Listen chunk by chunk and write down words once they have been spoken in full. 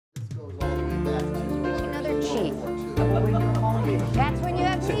sheet. That's when you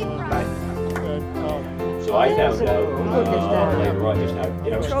have meat from. So I found out later on just how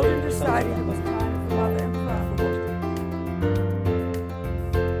devastating. Children decided it was time for mother and father.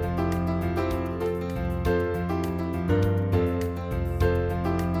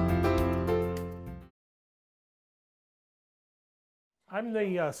 I'm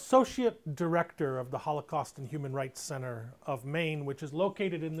the Associate Director of the Holocaust and Human Rights Center of Maine, which is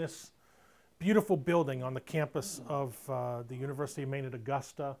located in this beautiful building on the campus of the University of Maine at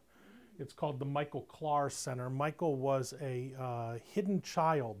Augusta. It's called the Michael Klar Center. Michael was a hidden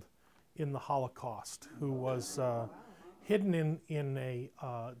child in the Holocaust who was hidden in a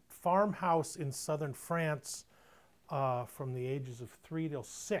farmhouse in southern France from the ages of 3 till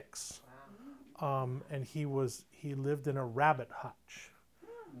 6. And he lived in a rabbit hutch.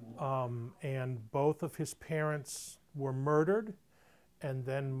 And both of his parents were murdered, and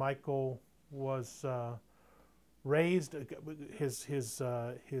then Michael was raised. His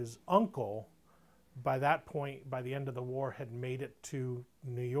uncle, by that point, by the end of the war, had made it to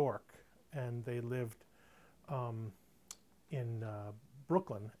New York, and they lived in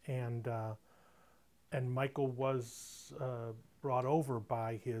Brooklyn. And Michael was brought over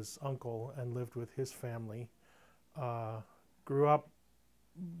by his uncle and lived with his family. Grew up,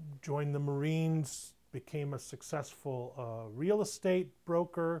 joined the Marines, became a successful real estate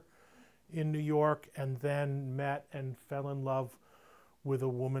broker in New York, and then met and fell in love with a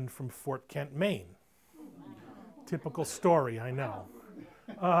woman from Fort Kent, Maine. Typical story, I know.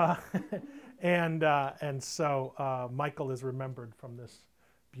 And so Michael is remembered from this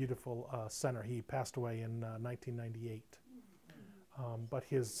beautiful center. He passed away in 1998. But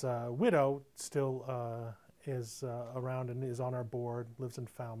his widow still is around and is on our board, lives in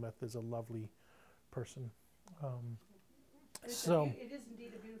Falmouth, is a lovely person. So it is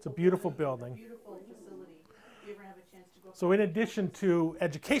indeed a beautiful it's a beautiful building. A beautiful facility. If you ever have a chance to go. So in addition to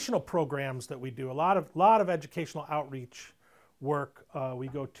educational programs that we do, a lot of educational outreach work. We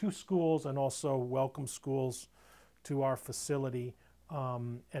go to schools and also welcome schools to our facility.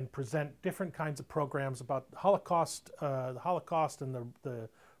 And present different kinds of programs about the Holocaust and the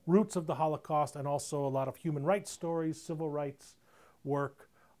roots of the Holocaust, and also a lot of human rights stories, civil rights work.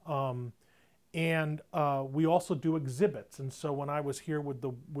 And we also do exhibits. And so when I was here with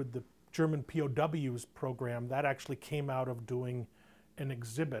the German POWs program, that actually came out of doing an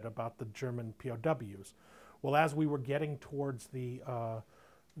exhibit about the German POWs. Well, as we were getting towards the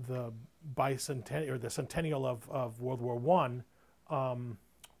bicentennial or the centennial of World War I,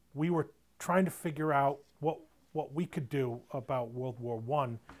 we were trying to figure out what we could do about World War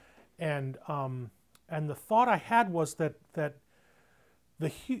I, and the thought I had was that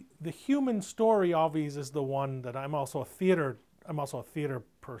the human story always is the one that I'm also a theater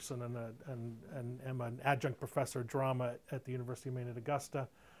person and am an adjunct professor of drama at the University of Maine at Augusta,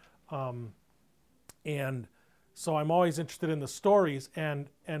 and so I'm always interested in the stories, and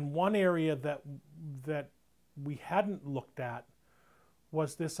one area that we hadn't looked at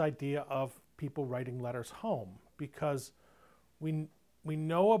was this idea of people writing letters home, because we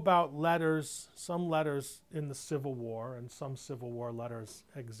know about letters, some letters in the Civil War, and some Civil War letters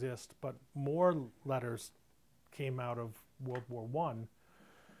exist, but more letters came out of World War I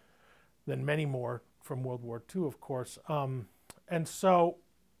than many more from World War II, of course. And so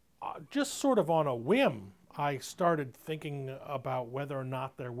just sort of on a whim, I started thinking about whether or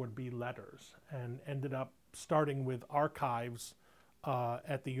not there would be letters, and ended up starting with archives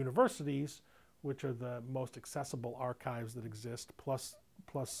at the universities, which are the most accessible archives that exist, plus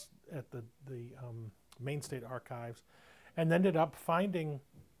at the Maine State Archives, and ended up finding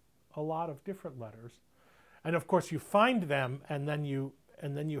a lot of different letters. And of course, you find them, and then you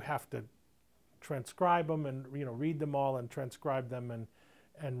have to transcribe them, and read them all and transcribe them,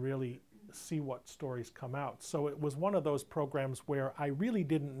 and really see what stories come out. So it was one of those programs where I really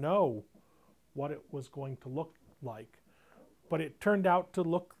didn't know what it was going to look like, but it turned out to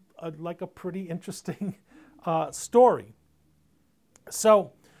look like a pretty interesting story.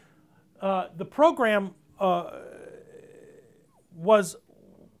 So the program was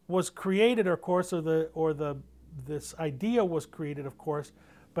created, of course, this idea was created, of course,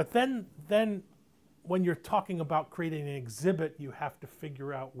 but then when you're talking about creating an exhibit, you have to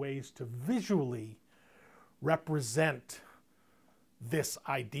figure out ways to visually represent this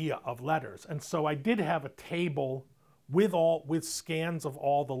idea of letters. And so I did have a table with scans of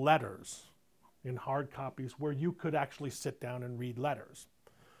all the letters in hard copies, where you could actually sit down and read letters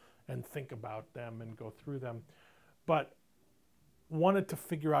and think about them and go through them, but wanted to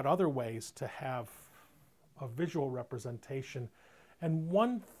figure out other ways to have a visual representation. And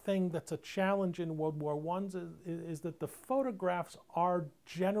one thing that's a challenge in World War I is that the photographs are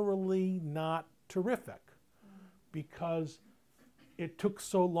generally not terrific because it took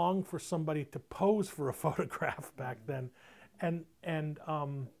so long for somebody to pose for a photograph back then. And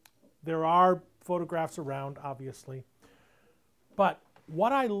there are photographs around, obviously. But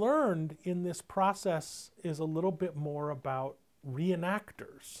what I learned in this process is a little bit more about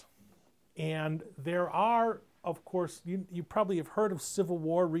reenactors. And there are, of course, you probably have heard of Civil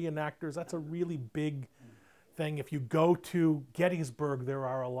War reenactors. That's a really big thing. If you go to Gettysburg, there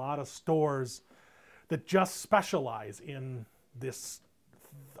are a lot of stores that just specialize in this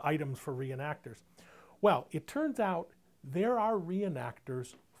items for reenactors. Well, it turns out there are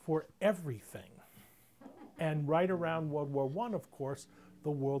reenactors for everything. And right around World War I, of course,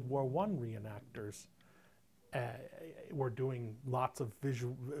 the World War I reenactors were doing lots of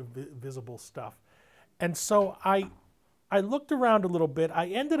visible stuff. And so I looked around a little bit. I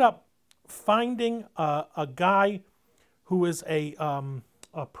ended up finding a guy who is a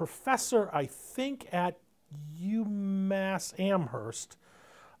professor, I think, at UMass Amherst,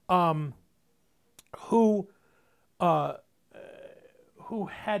 who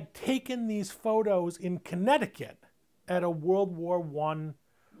had taken these photos in Connecticut at a World War I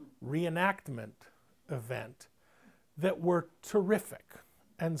reenactment event that were terrific.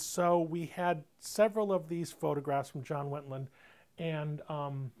 And so we had several of these photographs from John Wentland, and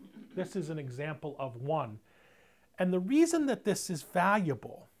this is an example of one. And the reason that this is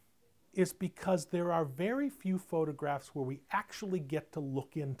valuable is because there are very few photographs where we actually get to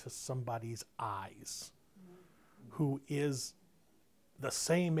look into somebody's eyes who is the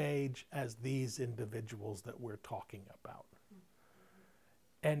same age as these individuals that we're talking about.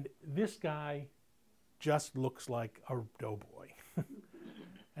 And this guy just looks like a doughboy.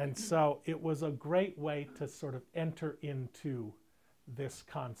 And so it was a great way to sort of enter into this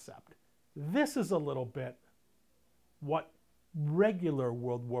concept. This is a little bit what regular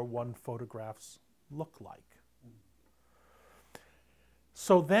World War I photographs look like.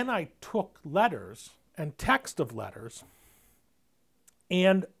 So then I took letters and text of letters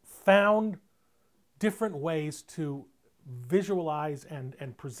and found different ways to visualize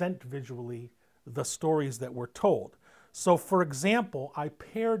and present visually the stories that were told. So for example, I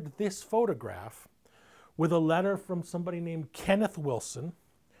paired this photograph with a letter from somebody named Kenneth Wilson,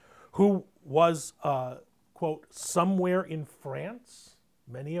 who was, quote, somewhere in France.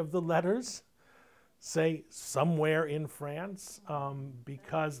 Many of the letters say somewhere in France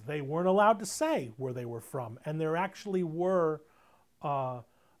because they weren't allowed to say where they were from. And there actually were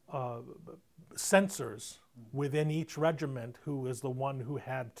censors within each regiment who is the one who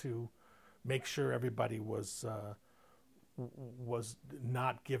had to make sure everybody was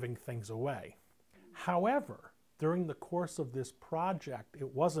not giving things away. However, during the course of this project,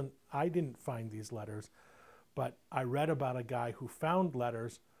 I didn't find these letters, but I read about a guy who found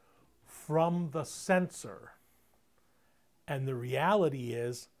letters from the censor. And the reality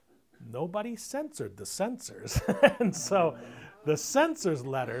is, nobody censored the censors. And so the censor's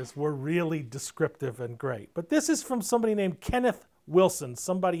letters were really descriptive and great. But this is from somebody named Kenneth Wilson,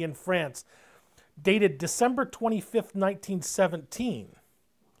 somebody in France, dated December 25th, 1917.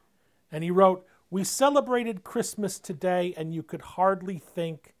 And he wrote, "We celebrated Christmas today, and you could hardly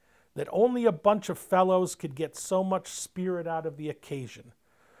think that only a bunch of fellows could get so much spirit out of the occasion.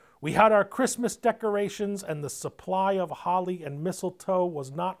 We had our Christmas decorations, and the supply of holly and mistletoe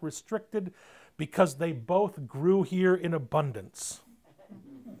was not restricted because they both grew here in abundance."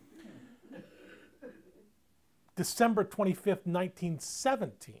 December 25th,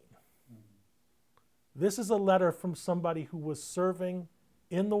 1917. This is a letter from somebody who was serving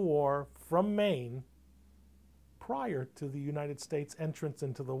in the war from Maine prior to the United States entrance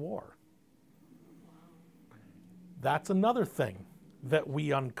into the war. That's another thing that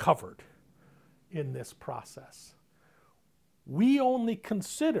we uncovered in this process. We only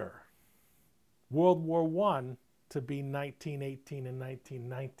consider World War I to be 1918 and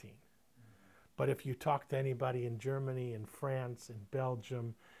 1919. But if you talk to anybody in Germany, in France, in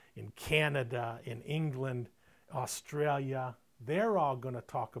Belgium, in Canada, in England, Australia, they're all going to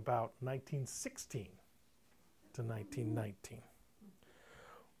talk about 1916 to 1919.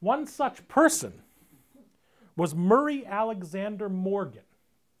 One such person was Murray Alexander Morgan,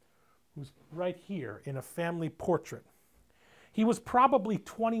 who's right here in a family portrait. He was probably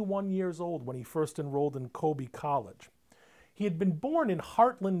 21 years old when he first enrolled in Colby College. He had been born in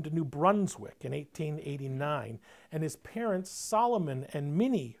Hartland, New Brunswick in 1889, and his parents, Solomon and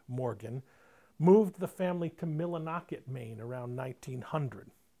Minnie Morgan, moved the family to Millinocket, Maine around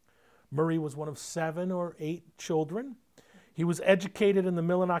 1900. Murray was one of 7 or 8 children. He was educated in the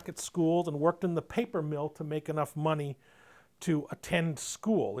Millinocket schools and worked in the paper mill to make enough money to attend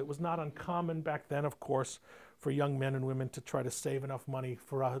school. It was not uncommon back then, of course, for young men and women to try to save enough money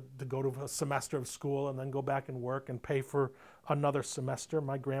to go to a semester of school and then go back and work and pay for another semester.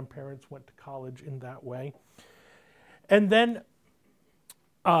 My grandparents went to college in that way. And then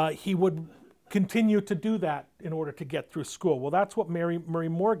he would continue to do that in order to get through school. Well, that's what Murray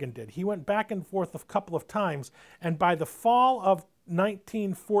Morgan did. He went back and forth a couple of times, and by the fall of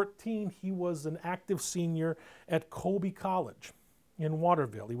 1914, he was an active senior at Colby College in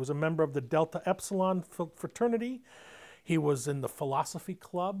Waterville. He was a member of the Delta Epsilon fraternity. He was in the philosophy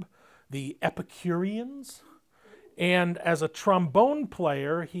club, the Epicureans, and as a trombone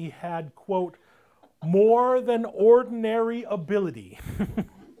player, he had, quote, more than ordinary ability.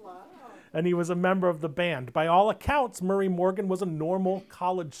 And he was a member of the band. By all accounts, Murray Morgan was a normal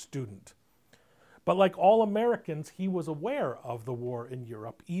college student. But like all Americans, he was aware of the war in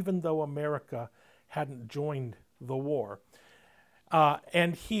Europe, even though America hadn't joined the war. But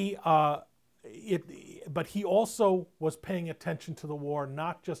he also was paying attention to the war,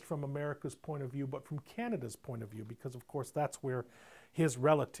 not just from America's point of view, but from Canada's point of view, because of course that's where his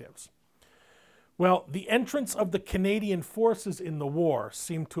relatives. Well, the entrance of the Canadian forces in the war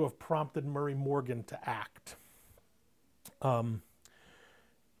seemed to have prompted Murray Morgan to act. When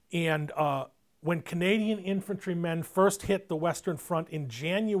Canadian infantrymen first hit the Western Front in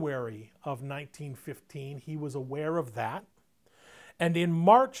January of 1915, he was aware of that. And in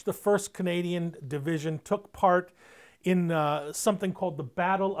March, the 1st Canadian Division took part in something called the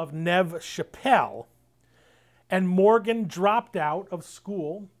Battle of Neuve Chapelle. And Morgan dropped out of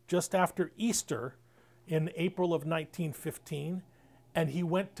school just after Easter in April of 1915, and he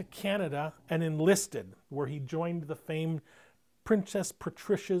went to Canada and enlisted, where he joined the famed Princess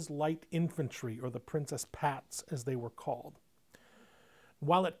Patricia's Light Infantry, or the Princess Pats, as they were called.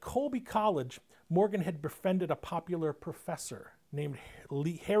 While at Colby College, Morgan had befriended a popular professor named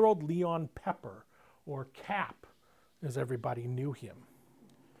Harold Leon Pepper, or Cap, as everybody knew him.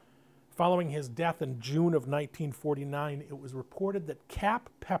 Following his death in June of 1949, it was reported that Cap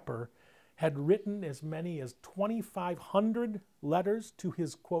Pepper had written as many as 2,500 letters to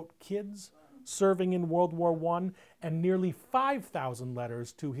his, quote, kids serving in World War I, and nearly 5,000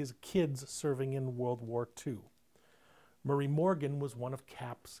 letters to his kids serving in World War II. Murray Morgan was one of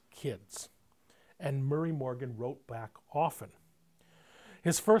Cap's kids, and Murray Morgan wrote back often.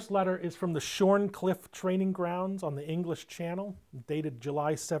 His first letter is from the Shorncliffe Training Grounds on the English Channel, dated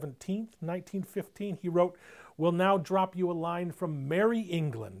July 17, 1915. He wrote, "Will now drop you a line from merry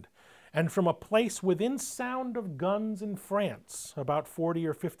England, and from a place within sound of guns in France, about 40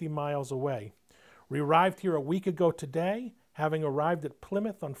 or 50 miles away. We arrived here a week ago today, having arrived at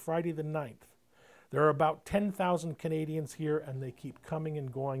Plymouth on Friday the 9th. There are about 10,000 Canadians here, and they keep coming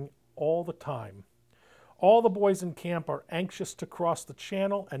and going all the time. All the boys in camp are anxious to cross the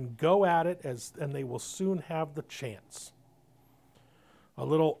channel and go at it, and they will soon have the chance." A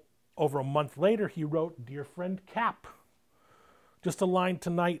little over a month later, he wrote, "Dear friend Cap, just a line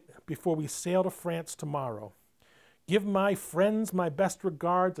tonight before we sail to France tomorrow. Give my friends my best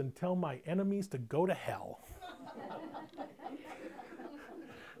regards and tell my enemies to go to hell."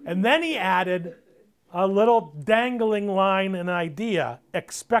 And then he added a little dangling line, an idea: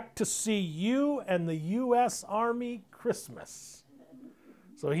 "Expect to see you and the U.S. Army Christmas."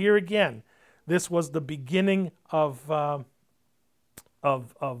 So here again, this was the beginning of the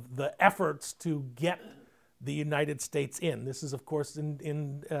efforts to get the United States in. This is, of course, in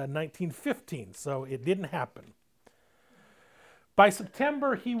 1915, so it didn't happen. By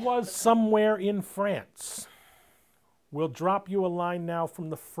September, he was somewhere in France. "Will drop you a line now from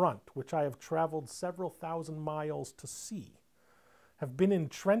the front, which I have traveled several thousand miles to see. Have been in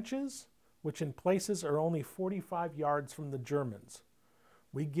trenches, which in places are only 45 yards from the Germans.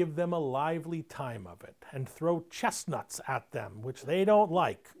 We give them a lively time of it, and throw chestnuts at them, which they don't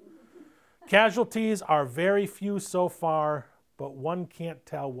like. Casualties are very few so far, but one can't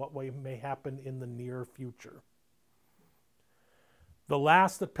tell what may happen in the near future." The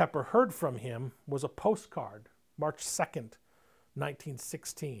last that Pepper heard from him was a postcard, March 2nd,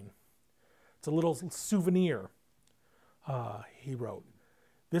 1916. It's a little souvenir, he wrote.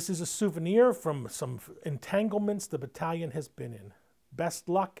 "This is a souvenir from some entanglements the battalion has been in. Best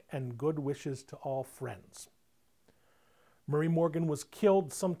luck and good wishes to all friends." Murray Morgan was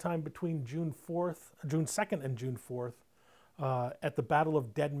killed sometime between June 2nd and June 4th at the Battle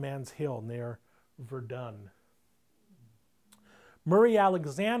of Dead Man's Hill near Verdun. Murray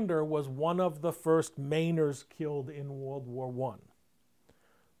Alexander was one of the first Mainers killed in World War I,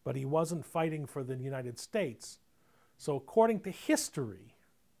 but he wasn't fighting for the United States, So according to history,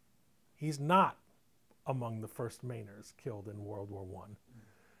 he's not among the first Mainers killed in World War I.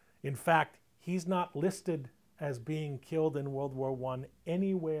 In fact, he's not listed as being killed in World War I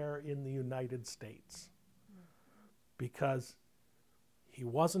anywhere in the United States because he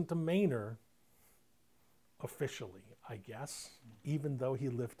wasn't a Mainer officially, I guess, even though he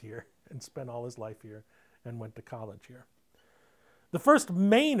lived here and spent all his life here and went to college here. The first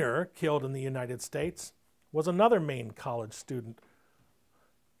Mainer killed in the United States was another Maine college student,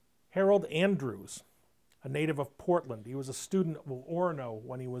 Harold Andrews, a native of Portland. He was a student of Orono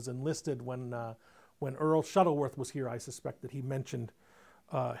when he was enlisted. When Earl Shuttleworth was here, I suspect that he mentioned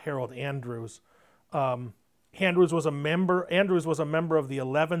Harold Andrews. Andrews was a member of the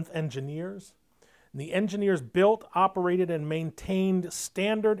 11th Engineers. And the engineers built, operated, and maintained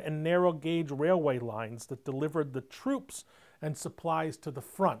standard and narrow gauge railway lines that delivered the troops and supplies to the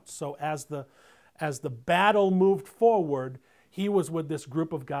front. So as the battle moved forward, he was with this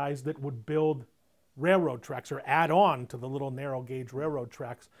group of guys that would build railroad tracks or add on to the little narrow gauge railroad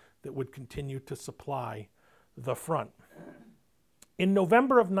tracks that would continue to supply the front. In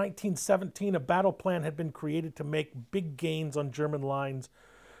November of 1917, a battle plan had been created to make big gains on German lines,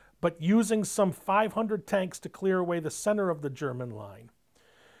 but using some 500 tanks to clear away the center of the German line.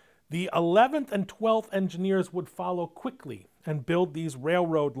 The 11th and 12th Engineers would follow quickly and build these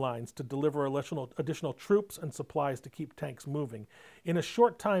railroad lines to deliver additional troops and supplies to keep tanks moving. In a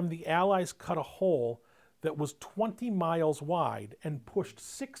short time, the Allies cut a hole that was 20 miles wide and pushed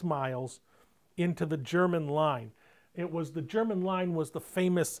 6 miles into the German line. The German line was the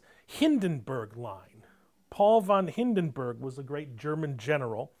famous Hindenburg line. Paul von Hindenburg was a great German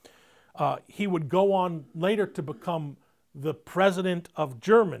general. He would go on later to become the president of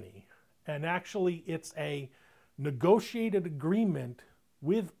Germany. And actually, it's a negotiated agreement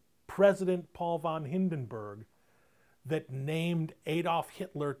with President Paul von Hindenburg that named Adolf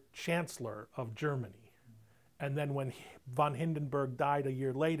Hitler Chancellor of Germany. And then when von Hindenburg died a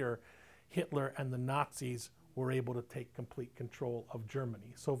year later, Hitler and the Nazis were able to take complete control of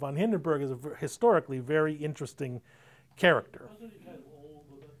Germany. So von Hindenburg is a historically very interesting character.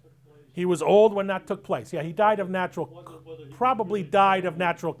 He was old when that took place. Yeah, he died of probably died of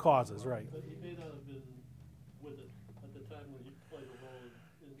natural causes, right? But he may not have been with it at the time when he played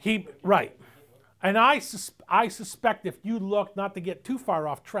a role in Right. And I suspect if you look, not to get too far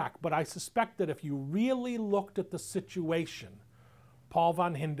off track, but I suspect that if you really looked at the situation, Paul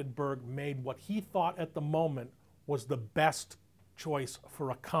von Hindenburg made what he thought at the moment was the best choice for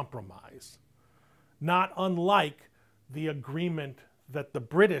a compromise. Not unlike the agreement that the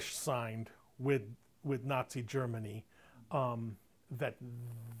British signed with Nazi Germany, that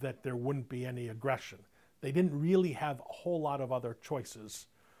there wouldn't be any aggression. They didn't really have a whole lot of other choices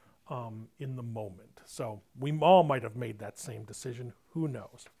in the moment. So we all might have made that same decision. Who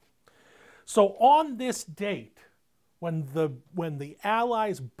knows? So on this date, when the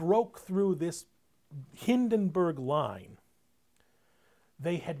Allies broke through this Hindenburg line,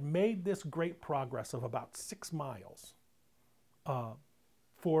 they had made this great progress of about 6 miles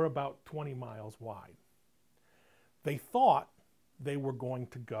for about 20 miles wide. They thought they were going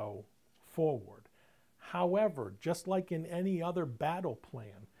to go forward. However, just like in any other battle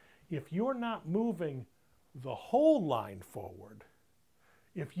plan, if you're not moving the whole line forward,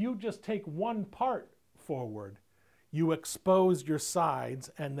 if you just take one part forward, you expose your sides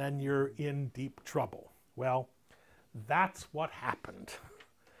and then you're in deep trouble. Well, that's what happened.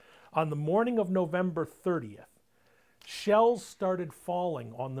 On the morning of November 30th, shells started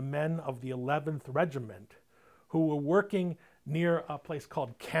falling on the men of the 11th Regiment who were working near a place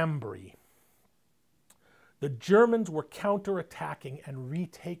called Cambrai. The Germans were counterattacking and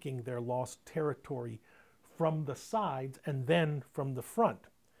retaking their lost territory from the sides and then from the front.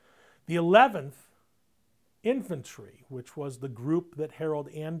 The 11th Infantry, which was the group that Harold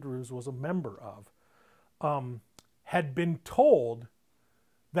Andrews was a member of, had been told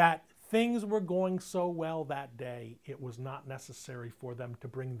that things were going so well that day, it was not necessary for them to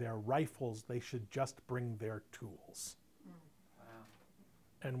bring their rifles. They should just bring their tools.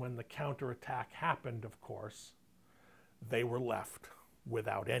 And when the counterattack happened, of course, they were left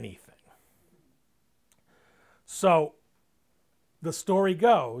without anything. So the story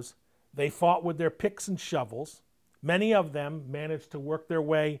goes, they fought with their picks and shovels. Many of them managed to work their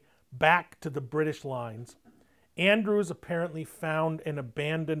way back to the British lines. Andrews apparently found an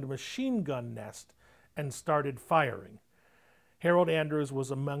abandoned machine gun nest and started firing. Harold Andrews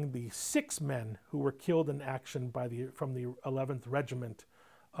was among the 6 men who were killed in action from the 11th Regiment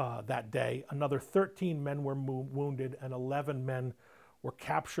that day. Another 13 men were wounded and 11 men were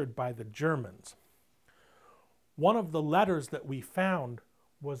captured by the Germans. One of the letters that we found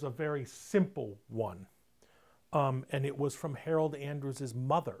was a very simple one, and it was from Harold Andrews'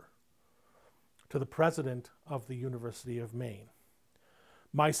 mother to the president of the University of Maine.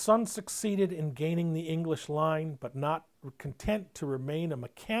 My son succeeded in gaining the English line, but not content to remain a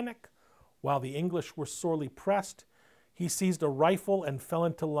mechanic while the English were sorely pressed, he seized a rifle and fell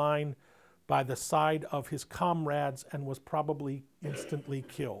into line by the side of his comrades and was probably instantly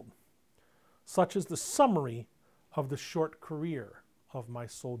killed. Such is the summary of the short career of my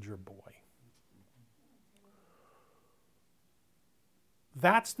soldier boy.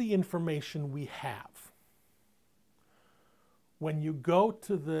 That's the information we have. When you go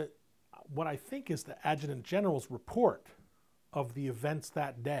to what I think is the Adjutant General's report of the events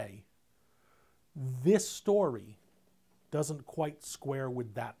that day, this story doesn't quite square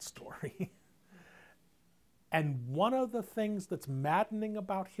with that story. And one of the things that's maddening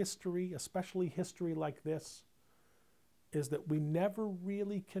about history, especially history like this, is that we never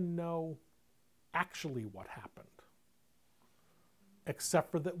really can know actually what happened,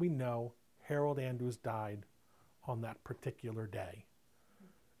 except for that we know Harold Andrews died on that particular day.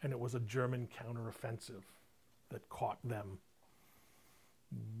 And it was a German counteroffensive that caught them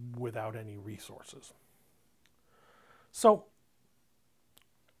without any resources. So,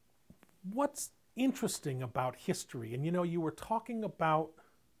 what's interesting about history, and you were talking about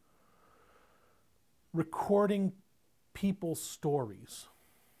recording people's stories.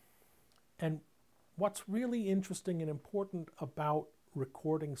 And what's really interesting and important about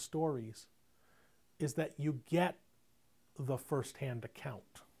recording stories is that you get the first-hand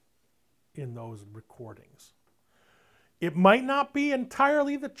account in those recordings. It might not be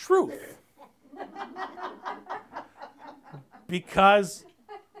entirely the truth, because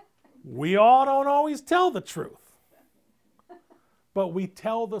we all don't always tell the truth. But we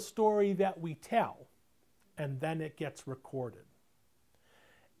tell the story that we tell, and then it gets recorded.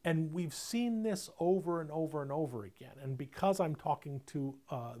 And we've seen this over and over and over again. And because I'm talking to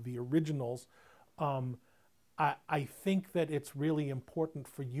the originals, I think that it's really important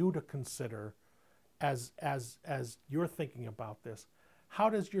for you to consider, as you're thinking about this, how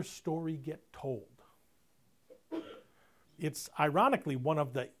does your story get told? It's ironically one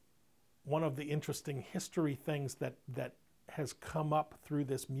of the interesting history things that has come up through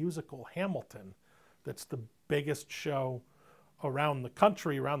this musical Hamilton, that's the biggest show around the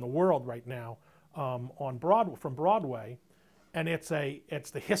country, around the world right now, from Broadway, and it's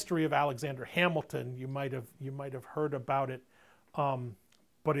the history of Alexander Hamilton. You might have heard about it,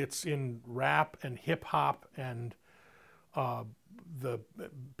 but it's in rap and hip hop, and the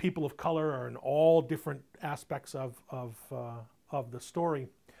people of color are in all different aspects of the story.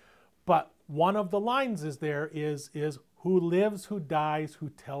 But one of the lines is who lives, who dies, who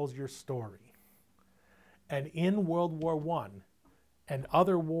tells your story. And in World War I and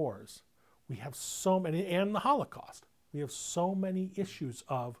other wars, we have so many, and the Holocaust, we have so many issues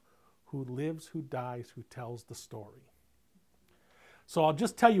of who lives, who dies, who tells the story. So I'll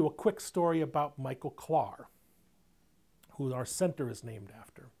just tell you a quick story about Michael Clar, who our center is named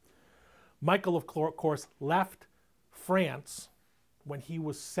after. Michael, of course, left France when he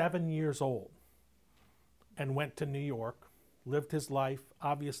was 7 years old and went to New York, lived his life,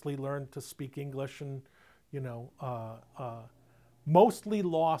 obviously learned to speak English, and mostly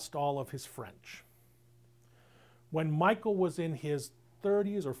lost all of his French. When Michael was in his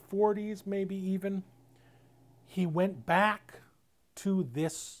 30s or 40s, maybe even, he went back to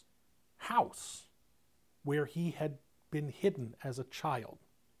this house where he had been hidden as a child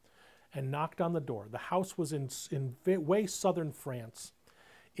and knocked on the door. The house was in way southern France.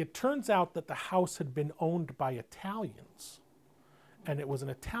 It turns out that the house had been owned by Italians, and it was an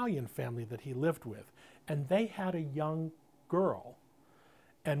Italian family that he lived with, and they had a young girl.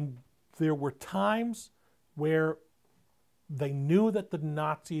 And there were times where they knew that the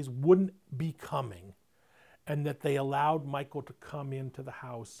Nazis wouldn't be coming, and that they allowed Michael to come into the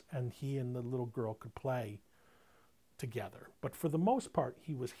house, and he and the little girl could play together. But for the most part,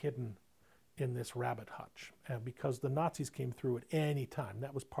 he was hidden in this rabbit hutch, because the Nazis came through at any time.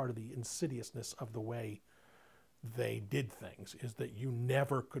 That was part of the insidiousness of the way they did things, is that you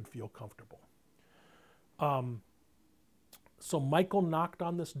never could feel comfortable. So Michael knocked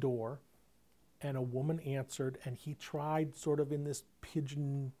on this door, and a woman answered, and he tried sort of in this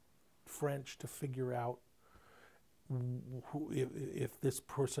pidgin French to figure out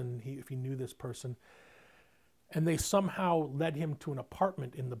if he knew this person. And they somehow led him to an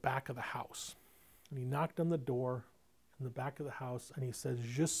apartment in the back of the house. And he knocked on the door in the back of the house, and he says,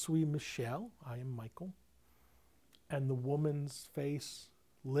 "Je suis Michel, I am Michael." And the woman's face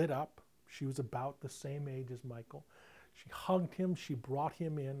lit up. She was about the same age as Michael. She hugged him, she brought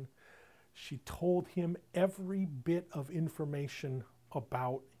him in, she told him every bit of information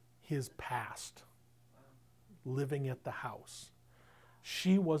about his past, living at the house.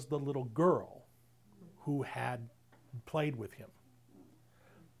 She was the little girl who had played with him.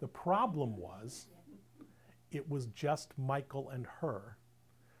 The problem was, it was just Michael and her.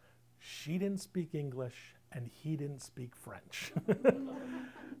 She didn't speak English and he didn't speak French.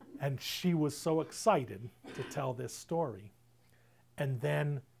 And she was so excited to tell this story. And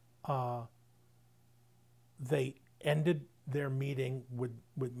then they ended their meeting with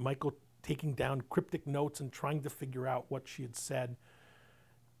Michael taking down cryptic notes and trying to figure out what she had said.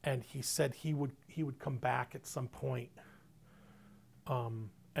 And he said he would come back at some point.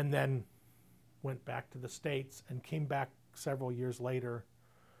 And then went back to the States and came back several years later,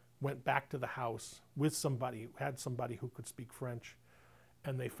 went back to the house with somebody, had somebody who could speak French.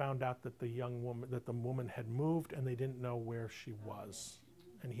 And they found out that the woman had moved and they didn't know where she was.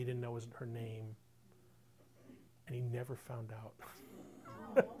 And he didn't know her name. And he never found out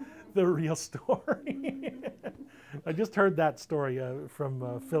the real story. I just heard that story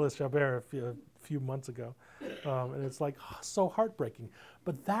from Phyllis Chabert a few months ago. And it's like, so heartbreaking.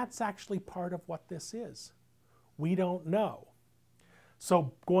 But that's actually part of what this is. We don't know.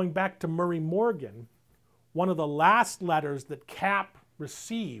 So going back to Murray Morgan, one of the last letters that Cap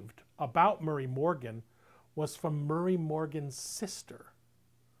received about Murray Morgan was from Murray Morgan's sister,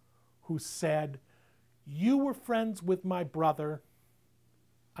 who said, "You were friends with my brother.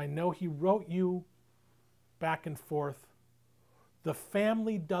 I know he wrote you back and forth. The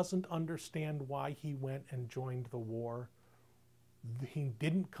family doesn't understand why he went and joined the war. He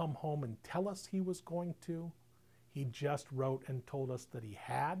didn't come home and tell us he was going to. He just wrote and told us that he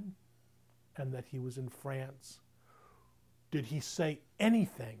had and that he was in France. Did he say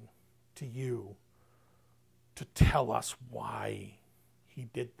anything to you to tell us why he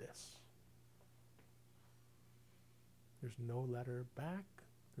did this?" There's no letter back.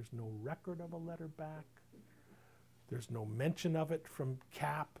 There's no record of a letter back. There's no mention of it from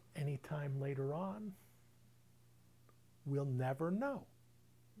Cap anytime later on. We'll never know.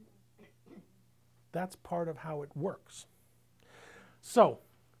 That's part of how it works. So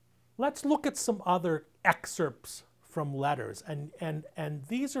let's look at some other excerpts from letters. And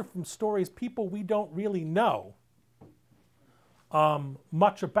these are from stories, people we don't really know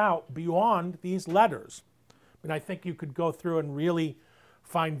much about beyond these letters. And I think you could go through and really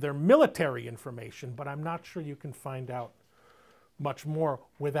find their military information, but I'm not sure you can find out much more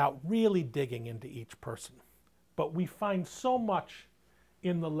without really digging into each person. But we find so much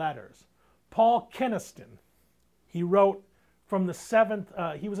in the letters. Paul Kenniston, he wrote from the 7th,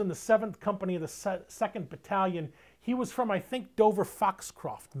 he was in the 7th Company of the 2nd Battalion. He was from, I think, Dover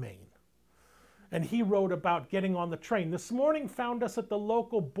Foxcroft, Maine. And he wrote about getting on the train. This morning found us at the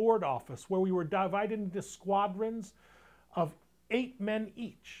local board office where we were divided into squadrons of 8 men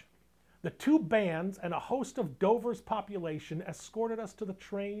each. The 2 bands and a host of Dover's population escorted us to the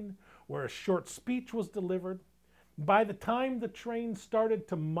train where a short speech was delivered. By the time the train started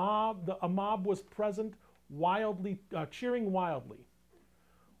to a mob was present, cheering wildly.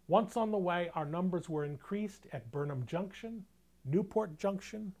 Once on the way, our numbers were increased at Burnham Junction, Newport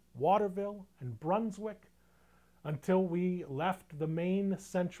Junction, Waterville, and Brunswick until we left the main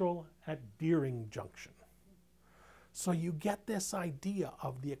central at Deering Junction. So you get this idea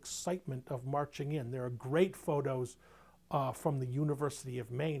of the excitement of marching in. There are great photos from the University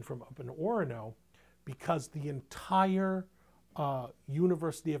of Maine, from up in Orono, because the entire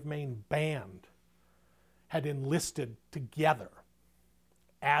University of Maine band had enlisted together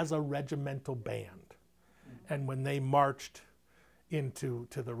as a regimental band. And when they marched into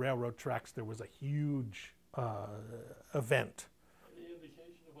the railroad tracks, there was a huge event. Any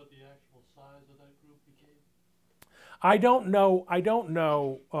indication of what the actual size of that group became? I don't know.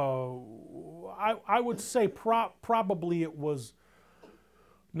 I would say probably it was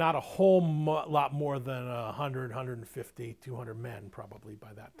not a whole lot more than 100, 150, 200 men probably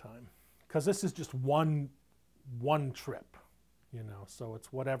by that time. Because this is just one trip, you know, so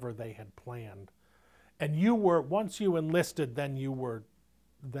it's whatever they had planned. And you were, once you enlisted, then you were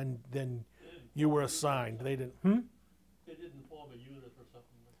assigned. They didn't, They didn't form a unit or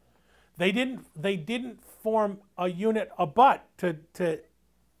something like that. They didn't form a unit, but to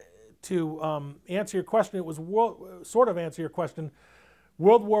answer your question, it was sort of answer your question.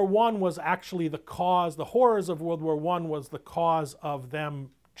 World War I was actually the cause, the horrors of World War I was the cause of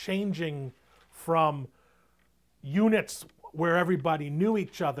them changing from units where everybody knew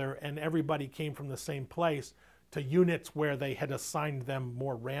each other and everybody came from the same place to units where they had assigned them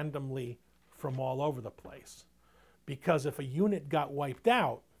more randomly from all over the place. Because if a unit got wiped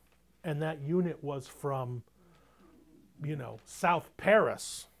out, and that unit was from, you know, South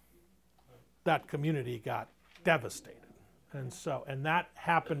Paris, that community got devastated. And so, and that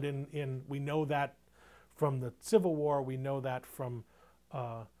happened we know that from the Civil War, we know that from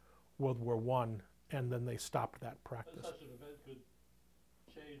World War I, and then they stopped that practice. And such an event could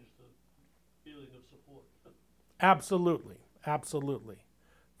change the feeling of support. Absolutely, absolutely.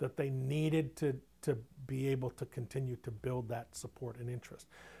 That they needed to be able to continue to build that support and interest.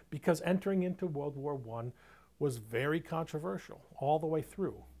 Because entering into World War I was very controversial, all the way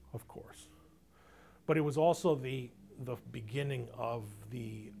through, of course. But it was also the beginning of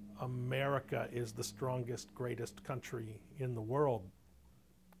the America is the strongest, greatest country in the world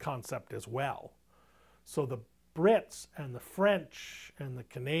concept as well. So the Brits and the French and the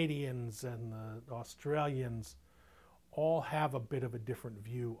Canadians and the Australians all have a bit of a different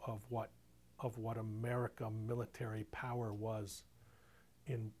view of what America military power was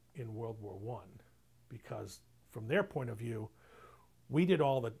in World War I, because from their point of view, we did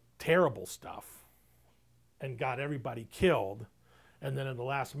all the terrible stuff and got everybody killed, and then in the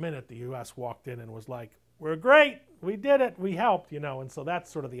last minute the US walked in and was like, we're great, we did it, we helped, you know. And so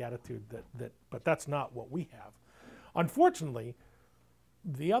that's sort of the attitude but that's not what we have. Unfortunately,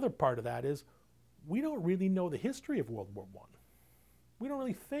 the other part of that is we don't really know the history of World War I. We don't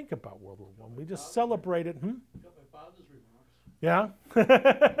really think about World War I. We just celebrate it. Got my father's remarks. Yeah?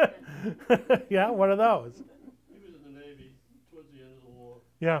 Yeah, what are those? He was in the Navy towards the end of the war.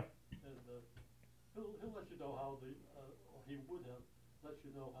 Yeah. And he'll let you know how or he would have let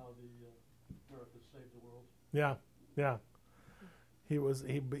you know how the America saved the world. Yeah, yeah. He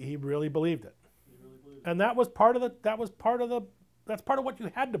really believed it. He really believed And that's part of what you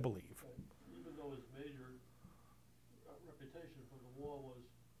had to believe. Even though his major reputation for the war was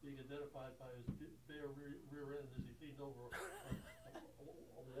being identified by his bare rear end as he leaned over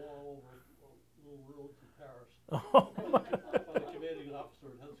a wall over a little road to Parish. By the commanding officer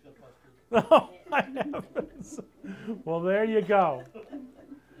and heads got busted. Oh, my heavens. Well, there you go.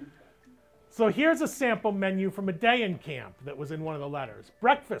 So here's a sample menu from a day in camp that was in one of the letters.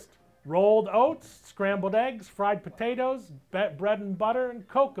 Breakfast: rolled oats, scrambled eggs, fried potatoes, bread and butter, and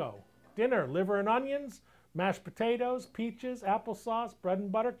cocoa. Dinner: liver and onions, mashed potatoes, peaches, applesauce, bread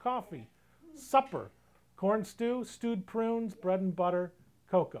and butter, coffee. Supper: corn stew, stewed prunes, bread and butter,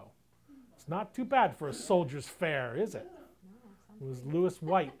 cocoa. It's not too bad for a soldier's fare, is it? It was Lewis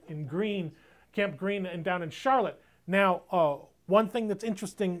White in Camp Green and down in Charlotte. Now, one thing that's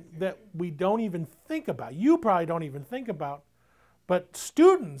interesting that we don't even think about, you probably don't even think about, but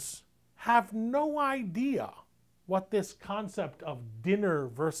students have no idea what this concept of dinner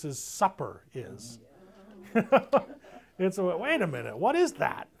versus supper is. It's wait a minute, what is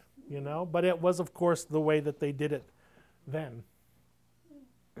that? You know, but it was, of course, the way that they did it then.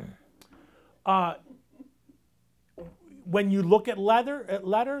 When you look at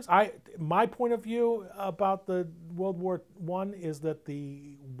letters, my point of view about the World War I is that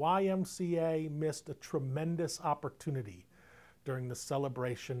the YMCA missed a tremendous opportunity during the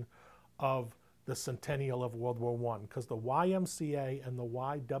celebration of the centennial of World War I, because the YMCA and the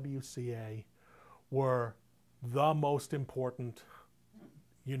YWCA were the most important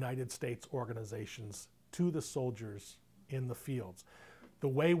United States organizations to the soldiers in the fields. The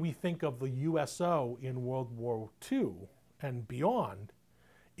way we think of the USO in World War II and beyond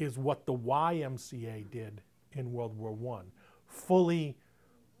is what the YMCA did in World War I. Fully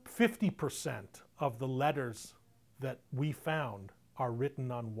 50% of the letters that we found are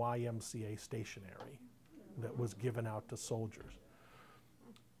written on YMCA stationery that was given out to soldiers.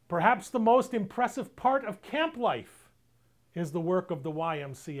 Perhaps the most impressive part of camp life is the work of the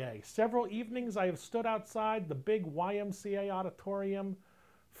YMCA. Several evenings I have stood outside the big YMCA auditorium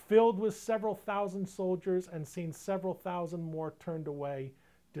filled with several thousand soldiers and seen several thousand more turned away,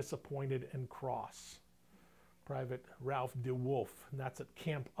 disappointed and cross. Private Ralph DeWolf, and that's at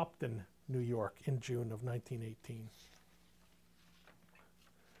Camp Upton, New York in June of 1918.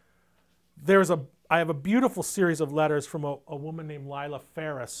 I have a beautiful series of letters from a woman named Lila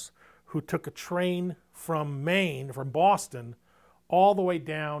Ferris, who took a train from Maine, from Boston, all the way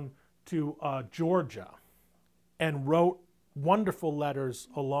down to Georgia and wrote wonderful letters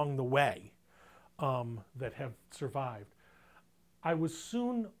along the way that have survived. I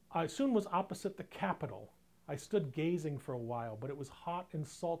soon was opposite the Capitol. I stood gazing for a while, but it was hot and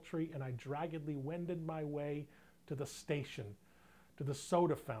sultry, and I draggedly wended my way to the station, to the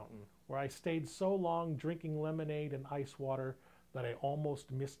soda fountain, where I stayed so long drinking lemonade and ice water that I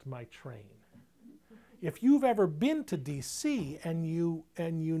almost missed my train. if you've ever been to D.C. and you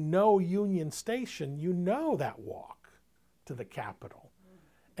know Union Station, you know that walk to the Capitol.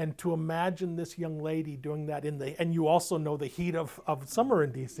 And to imagine this young lady doing that and you also know the heat of summer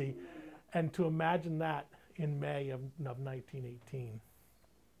in D.C., and to imagine that in May of 1918.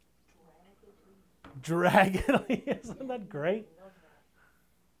 Draggedly, isn't that great?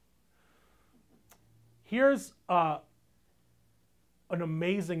 Here's an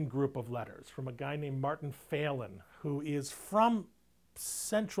amazing group of letters from a guy named Martin Phelan, who is from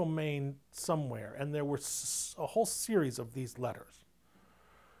central Maine somewhere, and there were a whole series of these letters.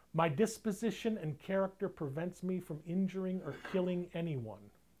 My disposition and character prevents me from injuring or killing anyone.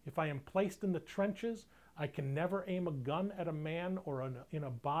 If I am placed in the trenches, I can never aim a gun at a man or in a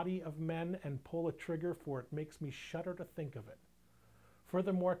body of men and pull a trigger, for it makes me shudder to think of it.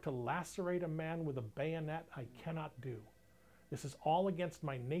 Furthermore, to lacerate a man with a bayonet I cannot do. This is all against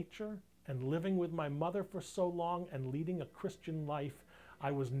my nature, and living with my mother for so long and leading a Christian life,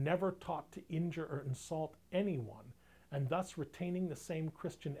 I was never taught to injure or insult anyone, and thus retaining the same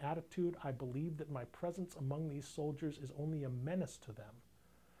Christian attitude, I believe that my presence among these soldiers is only a menace to them.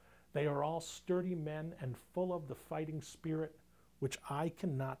 They are all sturdy men and full of the fighting spirit, which I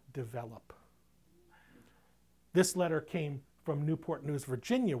cannot develop. This letter came from Newport News,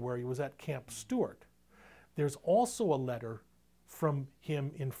 Virginia, where he was at Camp Stewart. There's also a letter from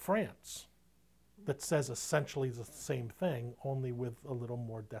him in France that says essentially the same thing, only with a little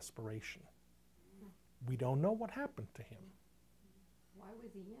more desperation. We don't know what happened to him. Why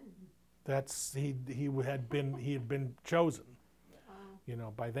was he in? That's he had been chosen, you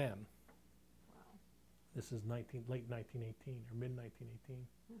know, by then. Wow. This is late 1918 or mid 1918.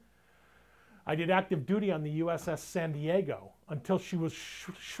 I did active duty on the USS San Diego until she was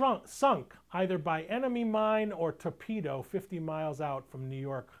sunk either by enemy mine or torpedo 50 miles out from New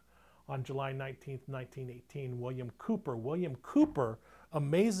York on July 19th, 1918. William Cooper,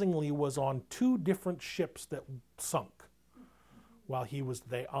 amazingly, was on 2 different ships that sunk while he was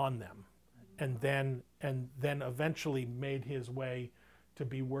on them, and then eventually made his way to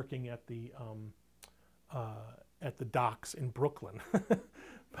be working at the docks in Brooklyn.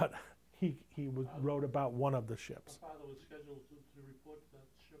 But he wrote about one of the ships. My father was scheduled to report to that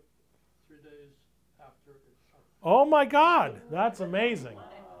ship 3 days after it sunk. Oh my God, that's amazing.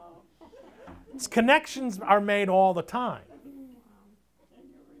 Connections are made all the time.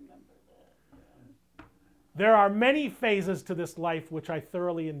 There are many phases to this life which I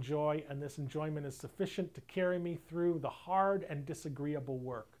thoroughly enjoy, and this enjoyment is sufficient to carry me through the hard and disagreeable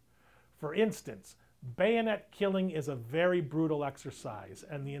work. For instance, bayonet killing is a very brutal exercise,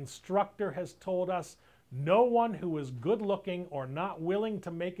 and the instructor has told us no one who is good-looking or not willing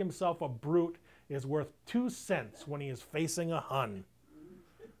to make himself a brute is worth 2 cents when he is facing a Hun.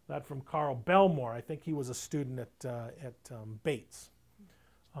 That from Carl Belmore. I think he was a student at Bates.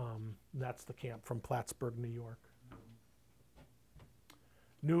 That's the camp from Plattsburgh, New York.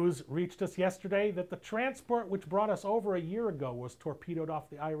 News reached us yesterday that the transport which brought us over a year ago was torpedoed off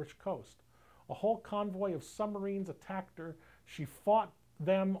the Irish coast. A whole convoy of submarines attacked her. She fought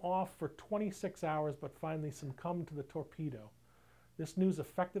them off for 26 hours, but finally succumbed to the torpedo. This news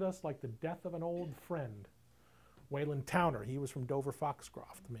affected us like the death of an old friend. Wayland Towner, he was from Dover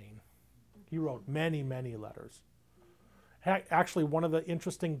Foxcroft, Maine. He wrote many, many letters. Actually, one of the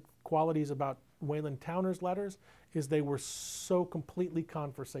interesting qualities about Wayland Towner's letters is they were so completely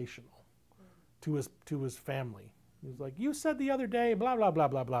conversational to his family. He was like, "You said the other day, blah blah blah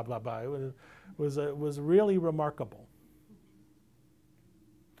blah blah blah blah." It was really remarkable.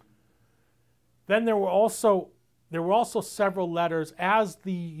 Then there were also several letters as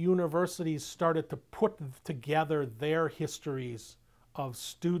the universities started to put together their histories of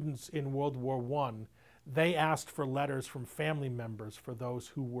students in World War I. They asked for letters from family members for those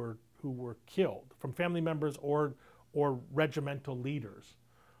who were killed, from family members or regimental leaders,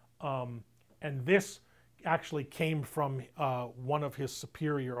 and this actually came from one of his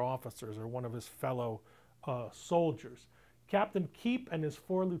superior officers or one of his fellow soldiers. Captain Keep and his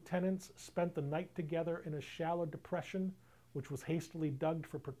 4 lieutenants spent the night together in a shallow depression, which was hastily dug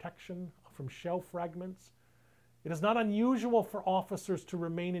for protection from shell fragments. It is not unusual for officers to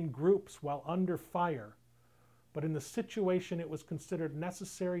remain in groups while under fire, but in the situation it was considered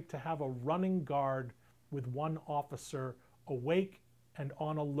necessary to have a running guard with one officer awake and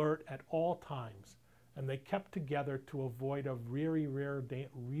on alert at all times, and they kept together to avoid a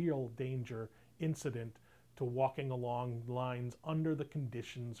real danger incident to walking along lines under the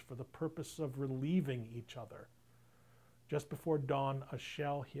conditions for the purpose of relieving each other. Just before dawn, a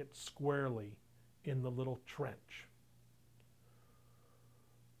shell hit squarely in the little trench.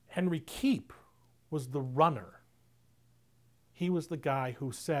 Henry Keep was the runner. He was the guy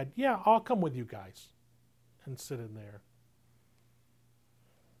who said, yeah, I'll come with you guys and sit in there.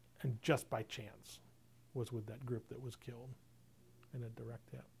 And just by chance was with that group that was killed in a direct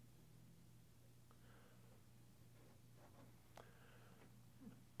hit.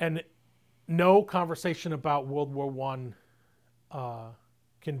 And no conversation about World War I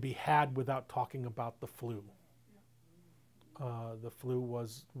can be had without talking about the flu. The flu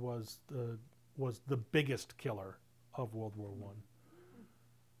was the biggest killer of World War I.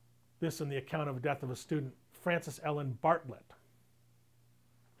 This in the account of the death of a student, Frances Ellen Bartlett.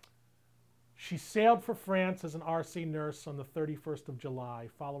 She sailed for France as an RC nurse on the 31st of July,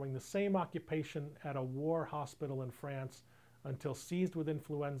 following the same occupation at a war hospital in France until seized with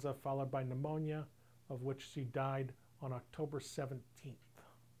influenza, followed by pneumonia, of which she died on October 17th,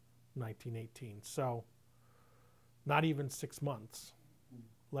 1918. So, not even 6 months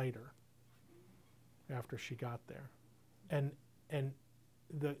later, after she got there. And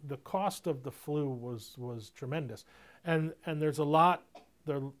the cost of the flu was tremendous. And there's a lot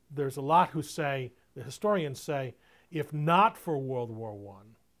who say, the historians say, if not for World War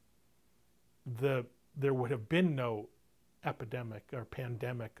I, there would have been no epidemic or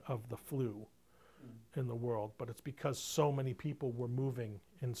pandemic of the flu in the world, but it's because so many people were moving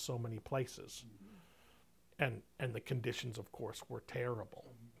in so many places. And the conditions, of course, were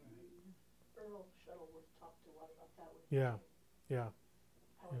terrible. Earl Shuttleworth talked a lot about that with Yeah, yeah,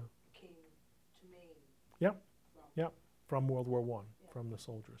 how yeah. it came to Maine. Yep, from. yep, from World War I, Yeah. from the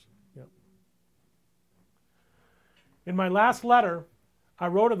soldiers. Yep. In my last letter, I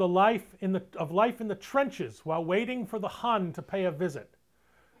wrote of life in the trenches while waiting for the Hun to pay a visit.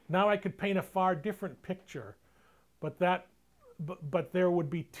 Now I could paint a far different picture, but there would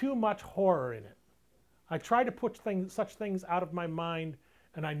be too much horror in it. I try to put such things out of my mind,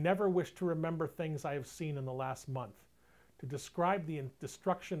 and I never wish to remember things I have seen in the last month. To describe the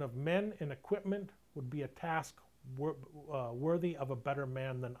destruction of men and equipment would be a task worthy of a better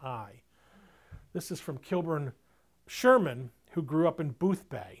man than I. This is from Kilburn Sherman, who grew up in Booth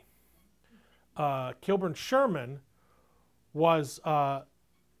Bay. Kilburn Sherman had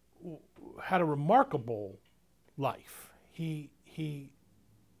a remarkable life. He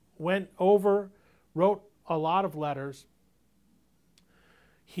went over, wrote a lot of letters.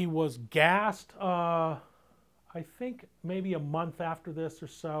 He was gassed, I think maybe a month after this or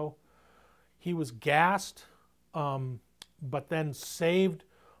so. He was gassed, but then saved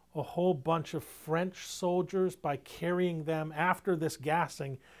a whole bunch of French soldiers by carrying them. After this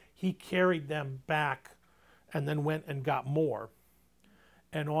gassing, he carried them back and then went and got more.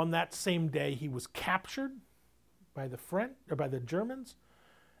 And on that same day, he was captured by the French or by the Germans,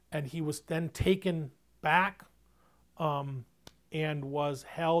 and he was then taken back and was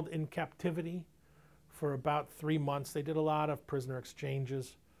held in captivity for about 3 months. They did a lot of prisoner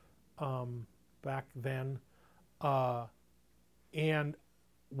exchanges back then, and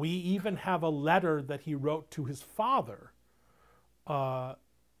we even have a letter that he wrote to his father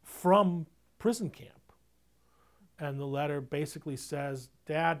from prison camp. And the letter basically says,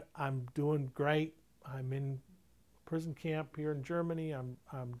 Dad, I'm doing great. I'm in prison camp here in Germany. I'm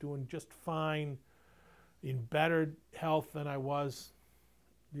doing just fine, in better health than I was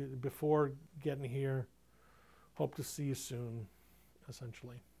before getting here. Hope to see you soon,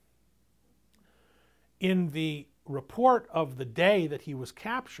 essentially. In the report of the day that he was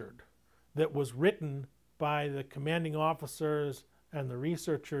captured, that was written by the commanding officers and the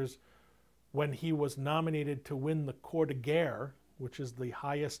researchers when he was nominated to win the Croix de Guerre, which is the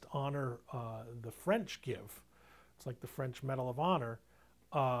highest honor the French give. It's like the French Medal of Honor.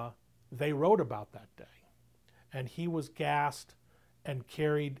 They wrote about that day. And he was gassed and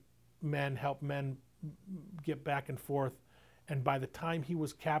carried men, helped men get back and forth. And by the time he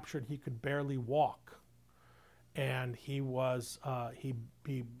was captured, he could barely walk. And he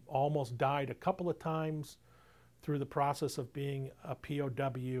almost died a couple of times through the process of being a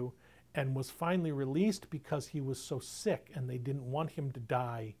POW, and was finally released because he was so sick and they didn't want him to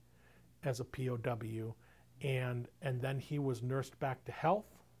die as a POW. And then he was nursed back to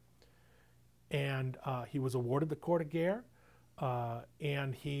health, and he was awarded the Croix de Guerre,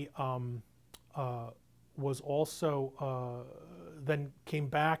 and he was also then came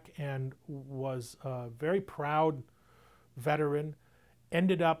back and was a very proud veteran,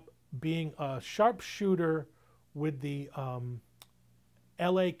 ended up being a sharpshooter with the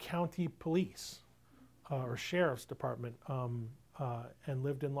LA County Police or Sheriff's Department, and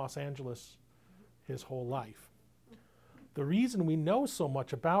lived in Los Angeles his whole life. The reason we know so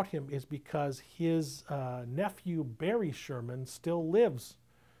much about him is because his nephew Barry Sherman still lives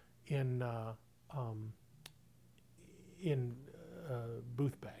in in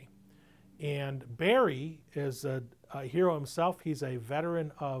Booth Bay. And Barry is a hero himself. He's a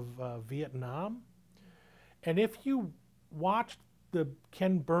veteran of Vietnam. And if you watched the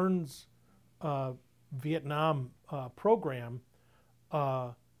Ken Burns Vietnam program,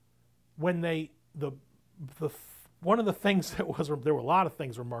 when one of the things that was, there were a lot of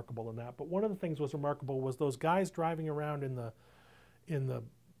things remarkable in that, but one of the things was remarkable was those guys driving around in the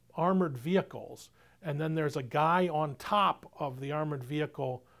armored vehicles, and then there's a guy on top of the armored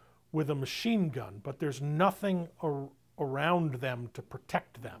vehicle with a machine gun, but there's nothing around them to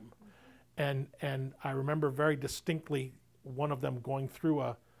protect them. And I remember very distinctly one of them going through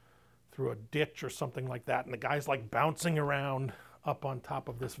a ditch or something like that, and the guy's like bouncing around up on top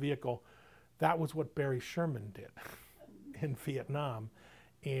of this vehicle. That was what Barry Sherman did in Vietnam.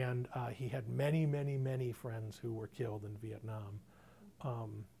 And he had many, many, many friends who were killed in Vietnam,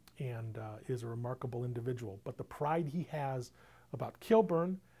 and is a remarkable individual. But the pride he has about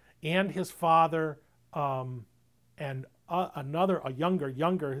Kilburn and his father, and a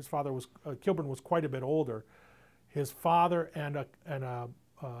younger, his father was, Kilburn was quite a bit older. His father and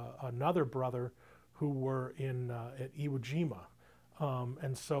another brother who were at Iwo Jima.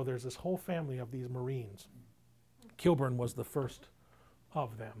 And so there's this whole family of these Marines. Kilburn was the first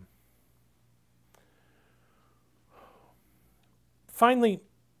of them. Finally,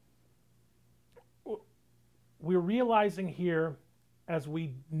 we're realizing here, as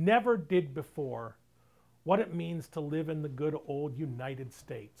we never did before, what it means to live in the good old United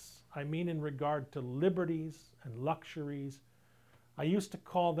States. I mean in regard to liberties and luxuries. I used to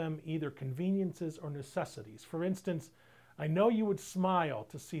call them either conveniences or necessities. For instance, I know you would smile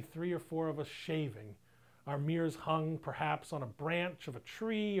to see 3 or 4 of us shaving, our mirrors hung perhaps on a branch of a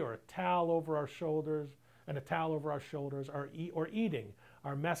tree, or a towel over our shoulders, or eating,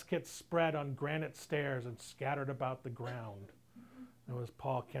 our mess kits spread on granite stairs and scattered about the ground. That was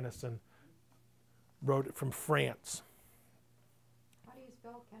Paul Kennison, wrote it from France. How do you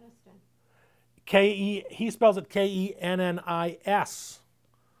spell Keniston? He spells it Kennison. That's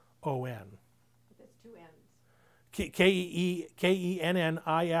 2 N's.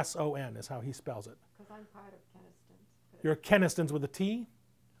 Kennison is how he spells it. Because I'm part of Keniston's. You're Kenistons with a T?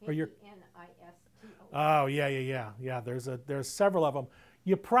 Or you're Kenisto. Oh, yeah. There's several of them.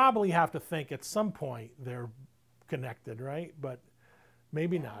 You probably have to think at some point they're connected, right? But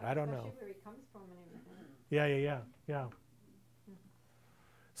maybe not. I don't know. Especially where he comes from and everything. Yeah.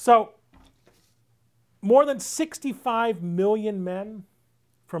 So, more than 65 million men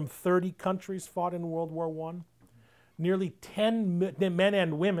from 30 countries fought in World War I. Nearly 10 men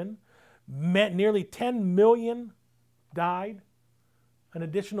and women, nearly 10 million died. An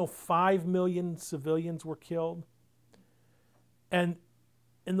additional 5 million civilians were killed. And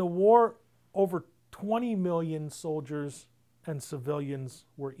in the war, over 20 million soldiers and civilians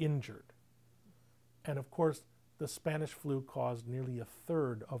were injured. And of course, the Spanish flu caused nearly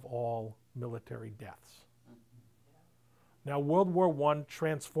 1/3 of all military deaths. Now, World War I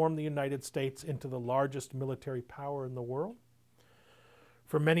transformed the United States into the largest military power in the world.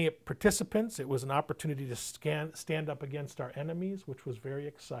 For many participants, it was an opportunity to stand up against our enemies, which was very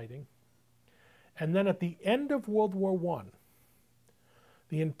exciting. And then at the end of World War I,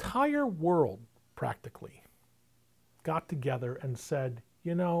 the entire world practically got together and said,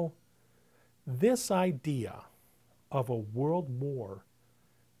 you know, this idea of a world war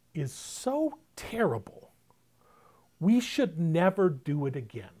is so terrible, we should never do it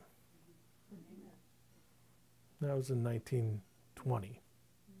again. That was in 1920.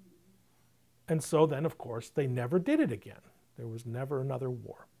 And so then, of course, they never did it again. There was never another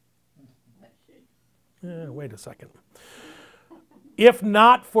war. Wait a second. If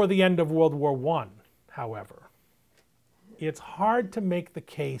not for the end of World War I, however, it's hard to make the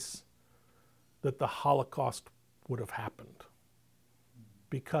case that the Holocaust would have happened.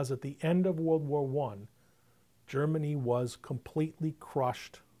 Because at the end of World War I, Germany was completely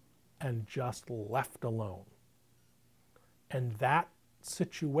crushed and just left alone. And that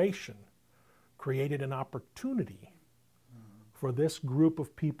situation created an opportunity for this group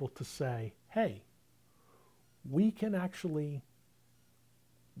of people to say, hey, we can actually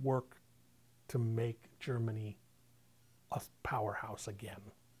work to make Germany a powerhouse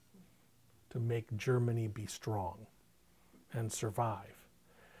again, to make Germany be strong and survive.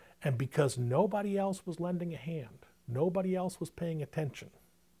 And because nobody else was lending a hand, nobody else was paying attention,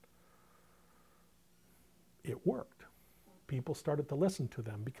 it worked. People started to listen to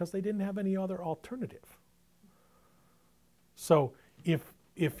them because they didn't have any other alternative. So if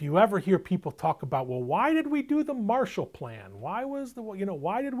if you ever hear people talk about, well, why did we do the Marshall Plan? Why was the,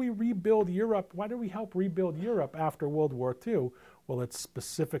 why did we rebuild Europe? Why did we help rebuild Europe after World War II? Well, it's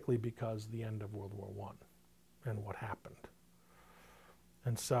specifically because the end of World War I and what happened.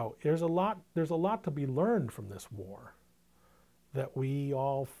 And so there's a lot to be learned from this war that we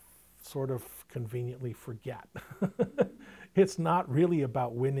all sort of conveniently forget. It's not really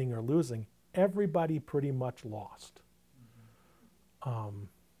about winning or losing. Everybody pretty much lost.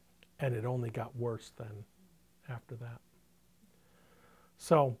 And it only got worse then after that.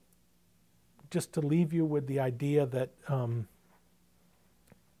 So just to leave you with the idea that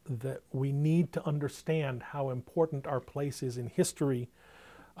that we need to understand how important our place is in history,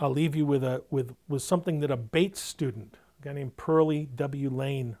 I'll leave you with something that a Bates student, a guy named Pearlie W.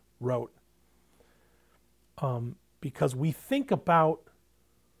 Lane, wrote. Because we think about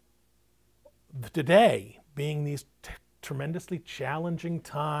today being these tremendously challenging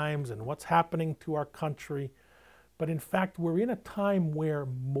times and what's happening to our country. But in fact, we're in a time where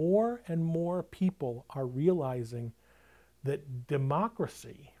more and more people are realizing that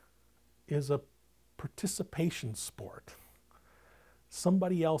democracy is a participation sport.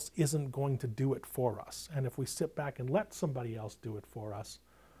 Somebody else isn't going to do it for us. And if we sit back and let somebody else do it for us,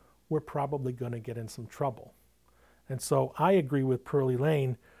 we're probably going to get in some trouble. And so I agree with Pearlie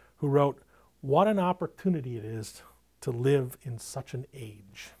Lane, who wrote, "What an opportunity it is to live in such an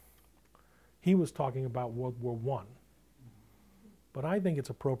age." He was talking about World War I. But I think it's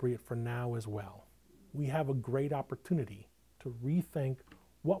appropriate for now as well. We have a great opportunity to rethink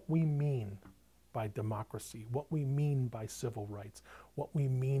what we mean by democracy, what we mean by civil rights, what we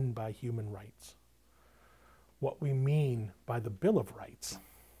mean by human rights, what we mean by the Bill of Rights.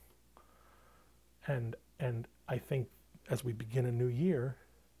 And I think as we begin a new year,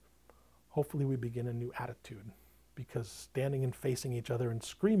 hopefully we begin a new attitude, because standing and facing each other and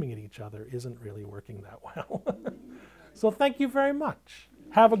screaming at each other isn't really working that well. So thank you very much.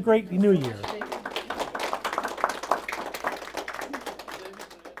 Have a great new year.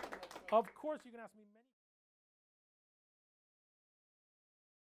 Of course, you can ask me many